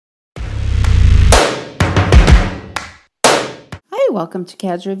Welcome to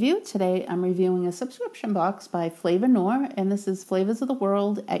Kads Review. Today I'm reviewing a subscription box by Feb and Noire, and this is Flavors of the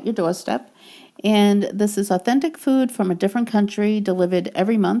World at your doorstep. And this is authentic food from a different country delivered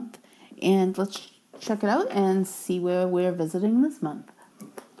every month. And let's check it out and see where we're visiting this month.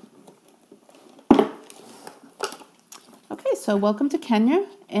 Okay, so welcome to Kenya,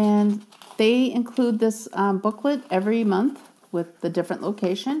 and they include this booklet every month with the different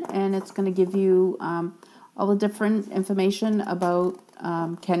location, and it's going to give you all the different information about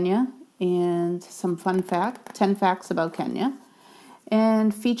Kenya and some fun 10 facts about Kenya,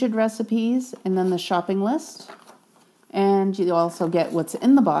 and featured recipes, and then the shopping list. And you also get what's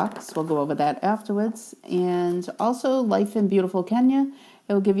in the box. We'll go over that afterwards. And also Life in Beautiful Kenya.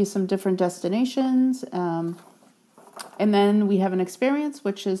 It will give you some different destinations. And then we have an experience,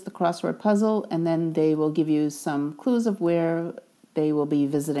 which is the crossword puzzle. And then they will give you some clues of where they will be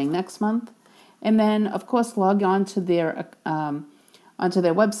visiting next month. And then, of course, log on to their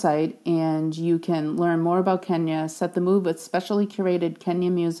website, and you can learn more about Kenya, set the mood with specially curated Kenya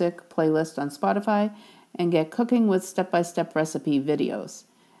music playlist on Spotify, and get cooking with step-by-step recipe videos.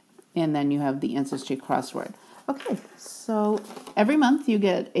 And then you have the answers to your crossword. Okay, so every month you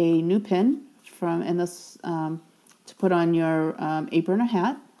get a new pin to put on your apron or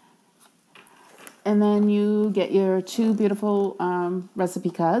hat. And then you get your 2 beautiful recipe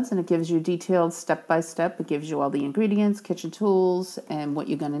cards, and it gives you detailed step-by-step. It gives you all the ingredients, kitchen tools, and what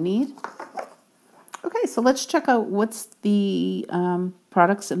you're going to need. Okay, so let's check out what's the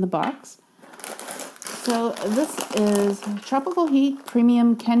products in the box. So this is Tropical Heat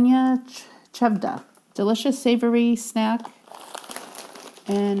Premium Kenya Chevda. Delicious savory snack.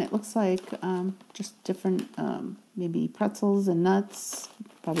 And it looks like just different maybe pretzels and nuts,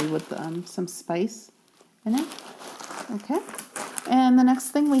 probably with some spice in it. Okay. And the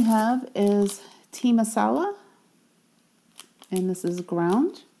next thing we have is tea masala. And this is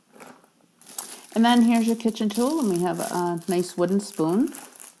ground. And then here's your kitchen tool, and we have a nice wooden spoon.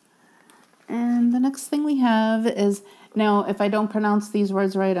 And the next thing we have is, now if I don't pronounce these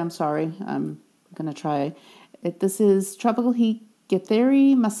words right, I'm sorry. I'm going to try it. This is Tropical Heat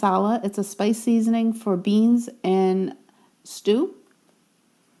Githeri masala. It's a spice seasoning for beans and stew.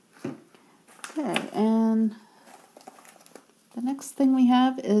 Okay, and the next thing we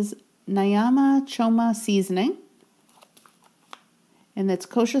have is Nyama Choma seasoning. And it's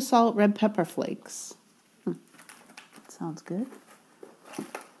kosher salt, red pepper flakes. Sounds good.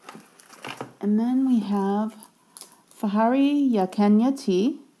 And then we have Fahari ya Kenya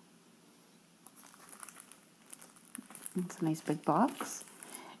tea. It's a nice big box.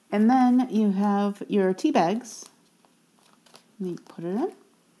 And then you have your tea bags. Let me put it in.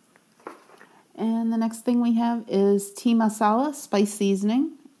 And the next thing we have is tea masala, spice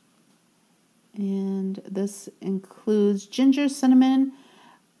seasoning. And this includes ginger, cinnamon,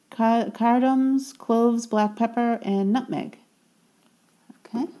 cardamoms, cloves, black pepper, and nutmeg.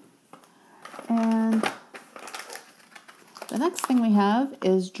 Okay. And the next thing we have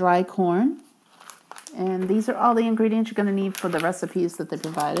is dry corn. And these are all the ingredients you're going to need for the recipes that they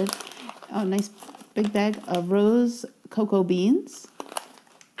provided. Oh, nice big bag of rose cocoa beans.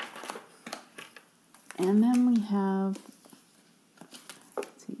 And then we have,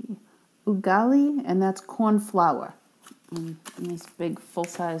 let's see, ugali, and that's corn flour. And nice big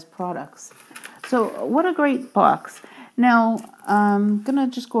full-size products. So what a great box. Now, I'm going to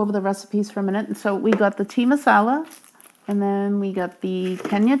just go over the recipes for a minute. And so we got the tea masala, and then we got the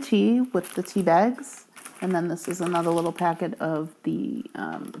Kenya tea with the tea bags. And then this is another little packet of the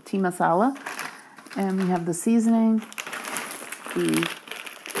tea masala. And we have the seasoning, the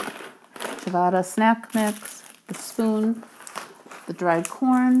ciabatta snack mix, the spoon, the dried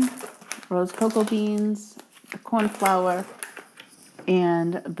corn, rose cocoa beans, the corn flour,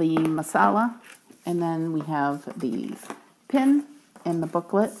 and the masala. And then we have the pin and the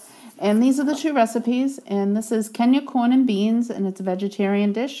booklet. And these are the 2 recipes, and this is Kenya corn and beans, and it's a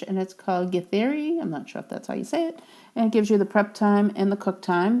vegetarian dish, and it's called Githeri. I'm not sure if that's how you say it. And it gives you the prep time and the cook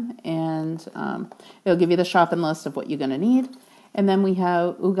time, and it'll give you the shopping list of what you're going to need. And then we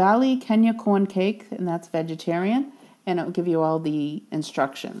have ugali Kenya corn cake, and that's vegetarian, and it will give you all the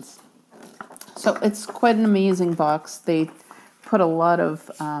instructions. So it's quite an amazing box. They put a lot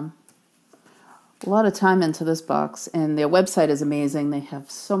of time into this box, and their website is amazing. They have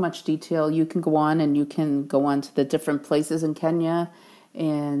so much detail. You can go on to the different places in Kenya,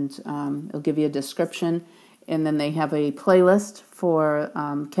 and it'll give you a description. And then they have a playlist for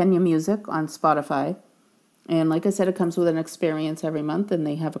Kenya music on Spotify. And like I said, it comes with an experience every month, and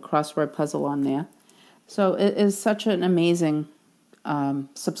they have a crossword puzzle on there. So it is such an amazing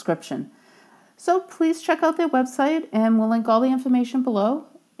subscription. So please check out their website, and we'll link all the information below.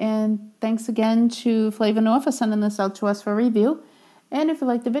 And thanks again to Feb and Jun for sending this out to us for review. And if you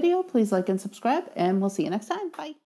liked the video, please like and subscribe, and we'll see you next time. Bye.